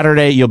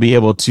 Saturday, you'll be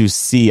able to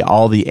see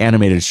all the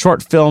animated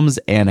short films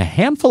and a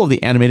handful of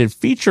the animated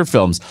feature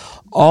films,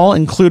 all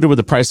included with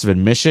the price of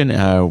admission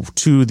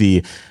to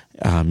the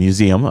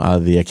museum,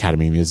 the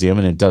Academy Museum,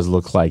 and it does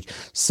look like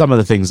some of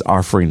the things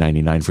are free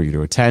 $99 for you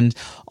to attend.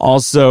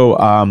 Also,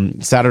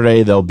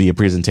 Saturday, there'll be a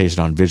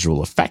presentation on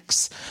visual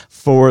effects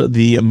for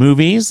the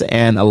movies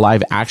and a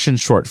live action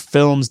short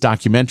films,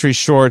 documentary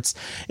shorts.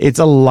 It's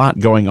a lot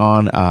going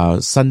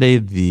on. Sunday,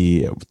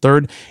 the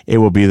 3rd, it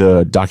will be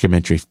the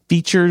documentary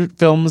feature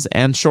films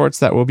and shorts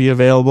that will be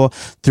available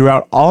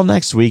throughout all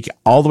next week,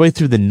 all the way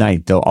through the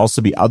 9th. There'll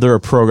also be other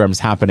programs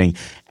happening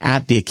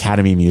at the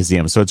Academy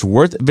Museum. So it's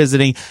worth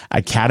visiting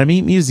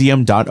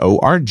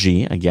academymuseum.org.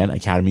 Again,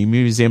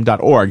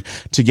 academymuseum.org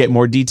to get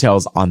more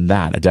details on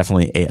that.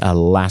 Definitely a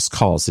last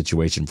call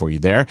situation for you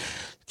there.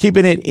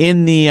 Keeping it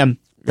in the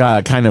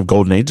kind of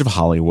golden age of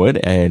Hollywood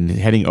and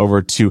heading over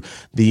to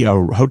the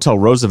Hotel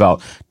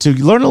Roosevelt to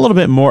learn a little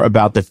bit more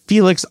about the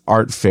Felix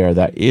Art Fair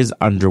that is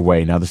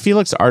underway. Now, the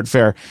Felix Art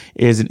Fair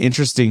is an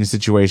interesting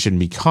situation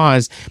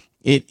because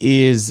it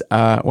is,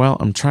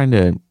 I'm trying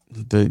to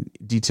the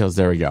details.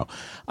 There we go.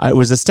 It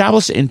was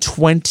established in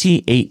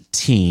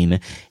 2018,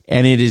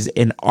 and it is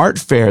an art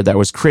fair that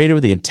was created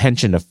with the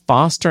intention to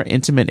foster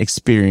intimate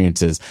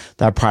experiences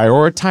that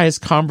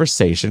prioritize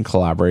conversation,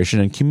 collaboration,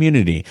 and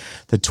community.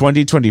 The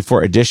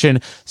 2024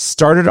 edition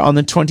started on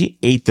the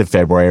 28th of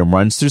February and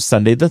runs through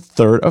Sunday, the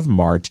 3rd of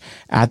March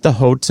at the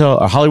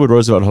Hollywood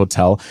Roosevelt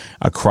Hotel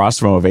across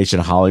from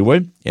Ovation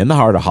Hollywood in the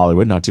heart of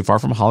Hollywood, not too far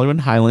from Hollywood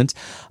and Highland.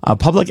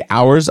 Public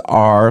hours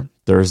are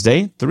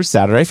Thursday through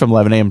Saturday from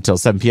 11 a.m. until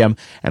 7 p.m.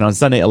 and on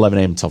Sunday, 11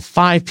 a.m. until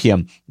 5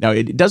 p.m. Now,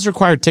 it does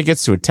require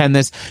tickets to attend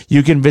this.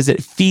 You can visit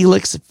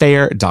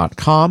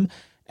felixfair.com,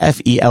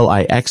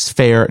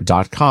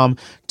 FELIXfair.com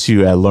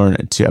to learn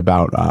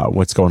about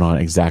what's going on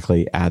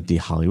exactly at the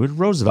Hollywood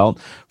Roosevelt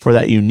for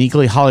that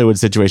uniquely Hollywood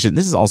situation.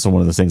 This is also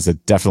one of the things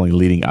that definitely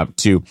leading up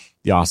to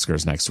the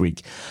Oscars next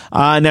week.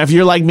 Now, if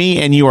you're like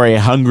me and you are a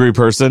hungry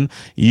person,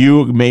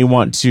 you may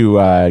want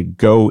to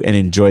go and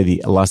enjoy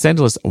the Los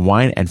Angeles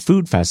Wine and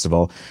Food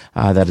Festival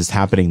that is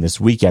happening this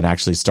weekend.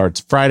 Actually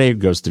starts Friday,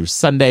 goes through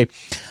Sunday.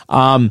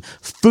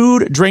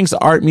 Food, drinks,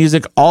 art,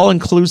 music, all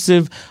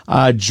inclusive.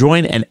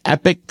 Join an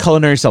epic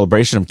culinary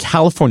celebration of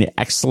California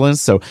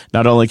excellence. So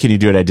not only can you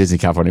do it at Disney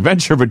California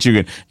Adventure, but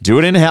you can do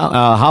it in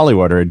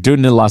Hollywood or do it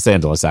in Los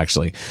Angeles,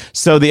 actually.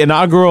 So the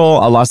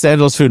inaugural Los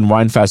Angeles Food and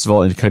Wine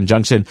Festival in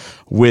conjunction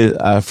with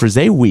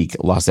Frisee Week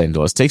Los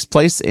Angeles takes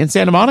place in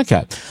Santa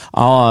Monica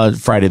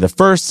Friday the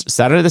 1st,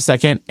 Saturday the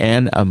 2nd,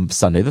 and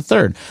Sunday the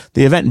 3rd.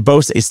 The event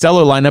boasts a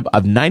stellar lineup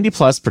of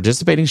 90-plus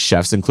participating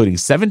chefs, including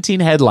 17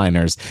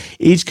 headliners,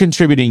 each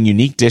contributing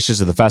unique dishes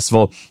to the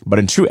festival. But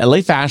in true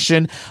LA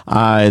fashion,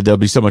 there'll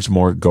be so much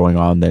more going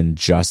on than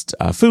just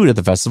food at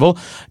the festival.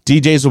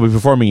 DJs will be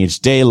performing each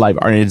day, live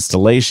art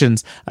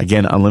installations,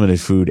 again, unlimited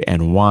food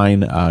and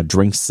wine,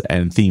 drinks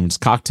and themed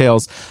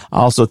cocktails.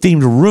 Also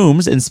themed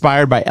rooms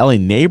inspired by LA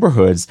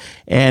neighborhoods,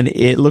 and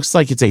it looks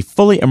like it's a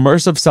fully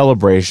immersive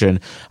celebration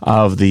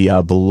of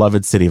the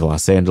beloved city of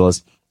Los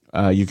Angeles.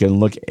 You can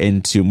look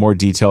into more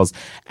details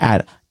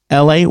at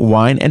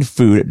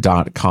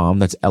lawineandfood.com.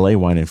 That's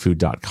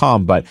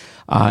lawineandfood.com. But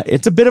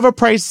it's a bit of a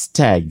price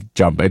tag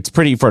jump. It's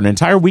pretty for an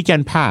entire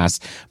weekend pass.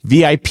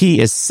 VIP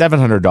is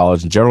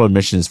 $700 and general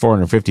admission is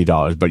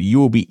 $450. But you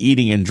will be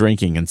eating and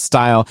drinking in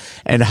style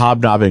and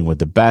hobnobbing with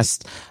the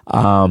best.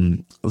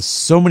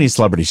 So many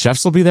celebrity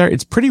chefs will be there.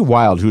 It's pretty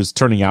wild who's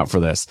turning out for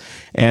this.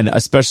 And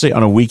especially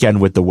on a weekend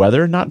with the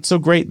weather not so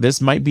great,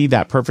 this might be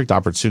that perfect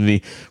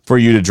opportunity for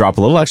you to drop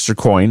a little extra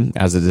coin,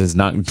 as it is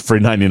not free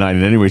 99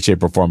 in any way,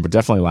 shape, or form, but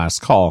definitely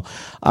last call.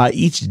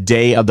 Each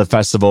day of the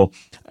festival,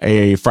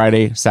 a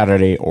Friday,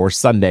 Saturday, or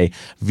Sunday,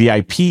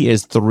 VIP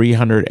is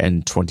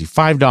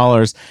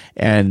 $325,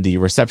 and the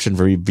reception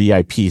for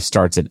VIP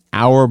starts an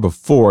hour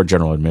before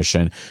general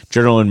admission.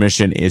 General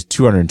admission is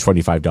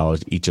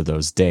 $225 each of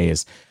those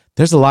days.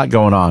 There's a lot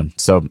going on.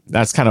 So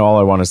that's kind of all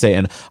I want to say.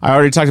 And I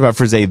already talked about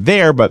Frisé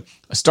there, but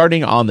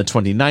starting on the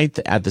 29th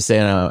at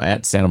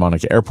Santa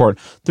Monica Airport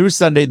through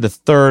Sunday the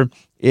 3rd,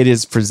 it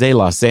is Frisé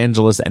Los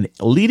Angeles, a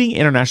leading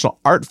international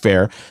art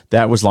fair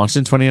that was launched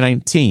in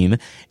 2019,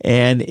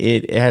 and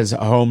it has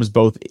homes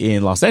both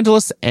in Los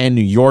Angeles and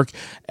New York.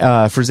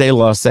 Frisé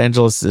Los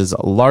Angeles'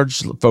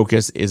 large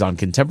focus is on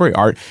contemporary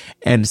art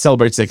and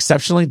celebrates the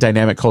exceptionally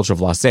dynamic culture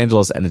of Los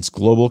Angeles and its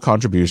global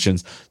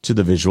contributions to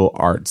the visual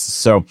arts.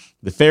 So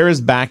the fair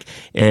is back.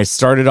 It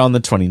started on the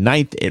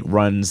 29th. It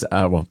runs,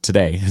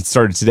 today. It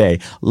started today,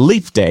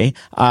 Leap Day,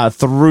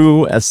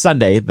 through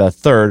Sunday, the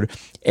 3rd.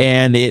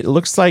 And it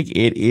looks like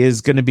it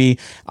is going to be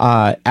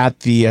at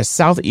the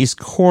southeast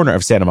corner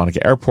of Santa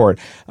Monica Airport.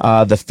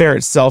 The fair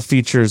itself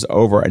features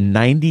over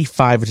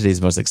 95 of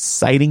today's most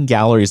exciting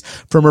galleries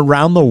from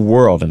around the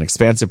world, an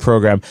expansive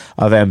program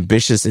of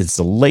ambitious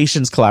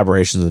installations,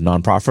 collaborations with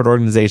nonprofit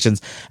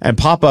organizations, and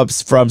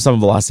pop-ups from some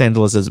of Los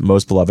Angeles'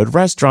 most beloved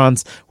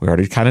restaurants. We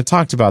already kind of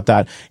talked about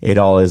that. It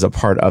all is a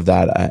part of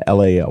that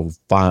LA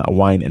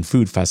Wine and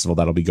Food Festival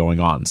that'll be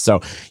going on.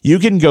 So you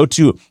can go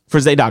to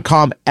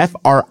Frisé.com,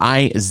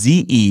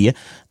 F-R-I-Z-E,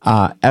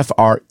 Frisé.com,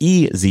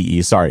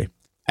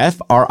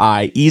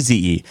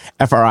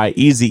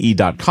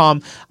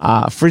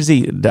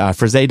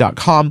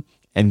 Frisé.com,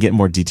 and get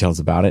more details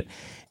about it.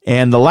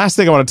 And the last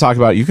thing I want to talk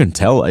about, you can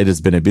tell it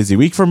has been a busy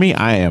week for me.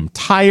 I am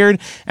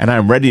tired and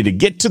I'm ready to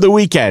get to the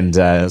weekend.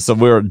 So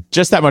we're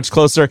just that much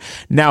closer.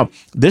 Now,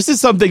 this is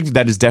something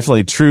that is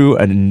definitely true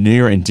and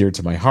near and dear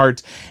to my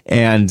heart.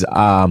 And,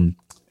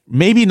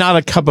 maybe not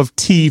a cup of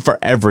tea for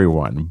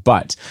everyone,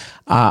 but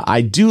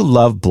I do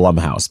love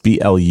Blumhouse,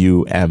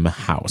 B-L-U-M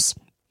House.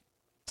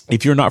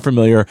 If you're not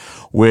familiar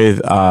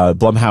with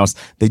Blumhouse,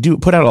 they do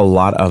put out a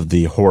lot of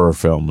the horror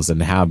films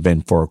and have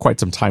been for quite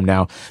some time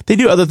now. They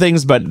do other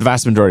things, but the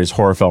vast majority is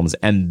horror films.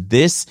 And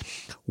this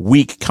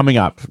week coming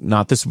up,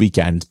 not this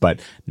weekend, but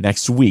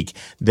next week,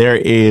 there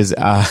is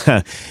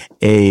a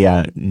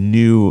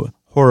new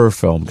horror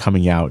film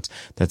coming out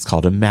that's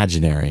called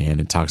Imaginary, and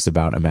it talks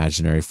about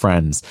imaginary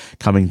friends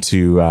coming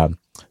to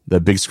the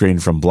big screen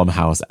from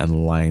Blumhouse and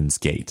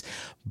Lionsgate.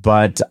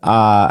 But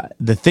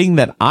the thing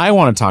that I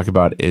want to talk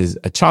about is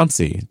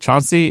Chauncey.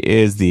 Chauncey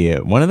is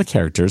one of the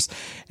characters,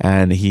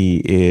 and he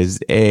is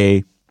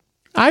I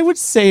would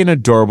say an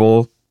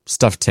adorable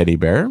stuffed teddy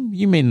bear.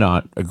 You may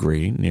not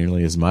agree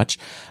nearly as much,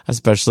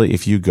 especially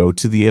if you go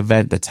to the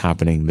event that's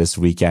happening this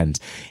weekend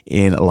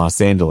in Los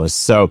Angeles.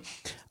 So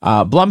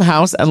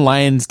Blumhouse and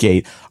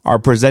Lionsgate are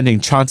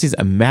presenting Chauncey's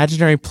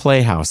Imaginary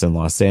Playhouse in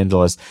Los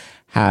Angeles.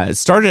 It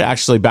started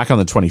actually back on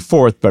the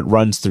 24th, but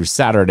runs through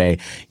Saturday.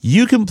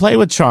 You can play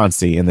with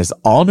Chauncey in this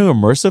all-new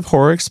immersive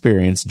horror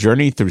experience,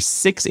 journey through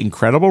 6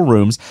 incredible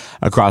rooms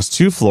across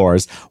 2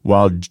 floors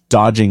while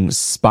dodging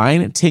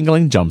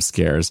spine-tingling jump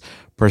scares,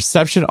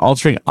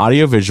 perception-altering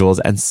audio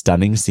visuals, and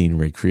stunning scene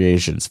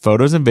recreations.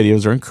 Photos and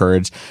videos are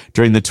encouraged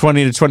during the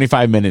 20 to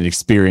 25-minute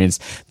experience.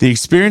 The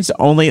experience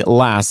only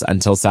lasts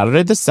until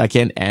Saturday the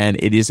 2nd, and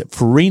it is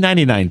free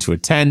 $99 to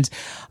attend.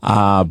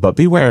 But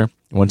beware,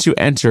 once you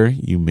enter,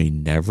 you may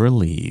never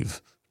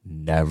leave.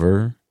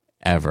 Never,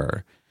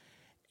 ever.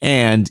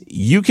 And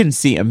you can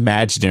see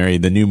Imaginary,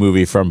 the new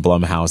movie from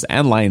Blumhouse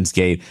and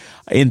Lionsgate,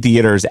 in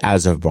theaters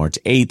as of March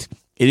 8th.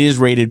 It is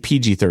rated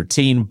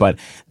PG-13, but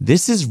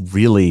this is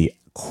really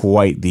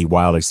quite the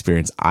wild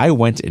experience. I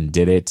went and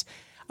did it.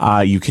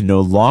 You can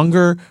no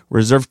longer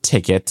reserve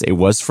tickets. It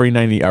was free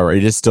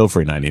it is still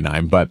free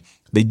 $99, but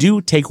they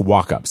do take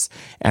walk-ups.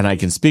 And I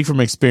can speak from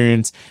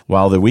experience.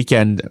 While the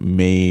weekend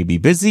may be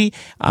busy,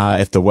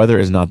 if the weather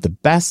is not the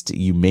best,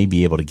 you may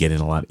be able to get in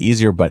a lot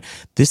easier. But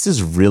this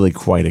is really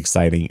quite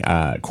exciting,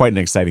 quite an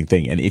exciting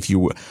thing. And if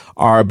you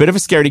are a bit of a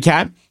scaredy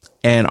cat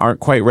and aren't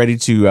quite ready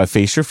to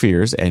face your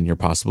fears and your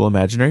possible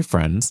imaginary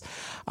friends,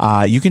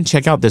 you can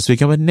check out This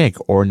Weekend with Nick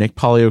or Nick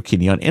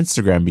Poliokini on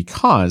Instagram,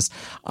 because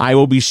I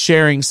will be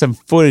sharing some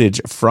footage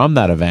from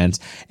that event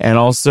and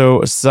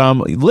also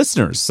some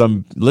listeners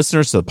to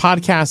the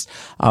podcast,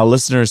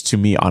 listeners to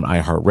me on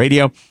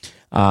iHeartRadio.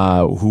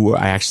 who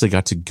I actually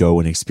got to go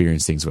and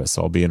experience things with.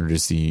 So I'll be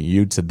introducing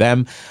you to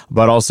them,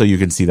 but also you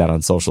can see that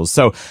on socials.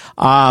 So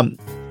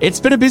it's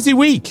been a busy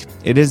week.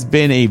 It has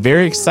been a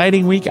very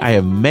exciting week. I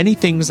have many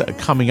things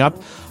coming up.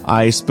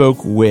 I spoke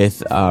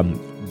with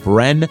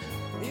Bren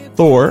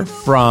Thor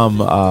from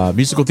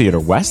Musical Theater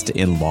West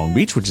in Long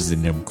Beach, which is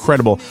an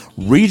incredible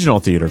regional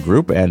theater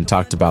group, and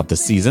talked about the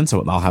season.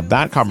 So I'll have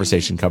that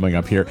conversation coming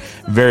up here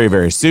very,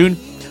 very soon.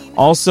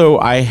 Also,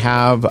 I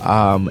have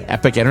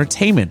Epic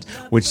Entertainment,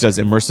 which does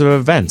immersive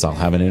events. I'll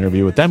have an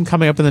interview with them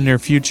coming up in the near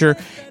future.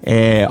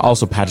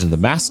 Also, Pageant of the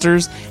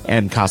Masters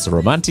and Casa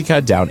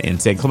Romantica down in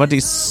San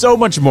Clemente. So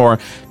much more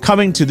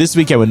coming to This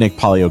Weekend with Nick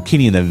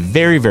Pagliocchini in the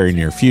very, very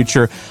near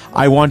future.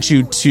 I want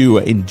you to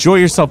enjoy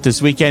yourself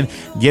this weekend.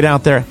 Get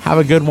out there, have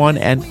a good one,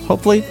 and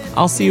hopefully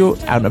I'll see you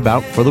out and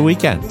about for the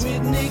weekend. With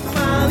Nick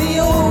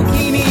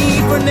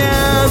Pagliocchini, for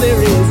now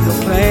there is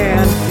no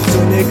plan.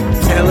 So Nick,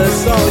 tell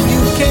us all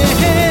you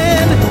can.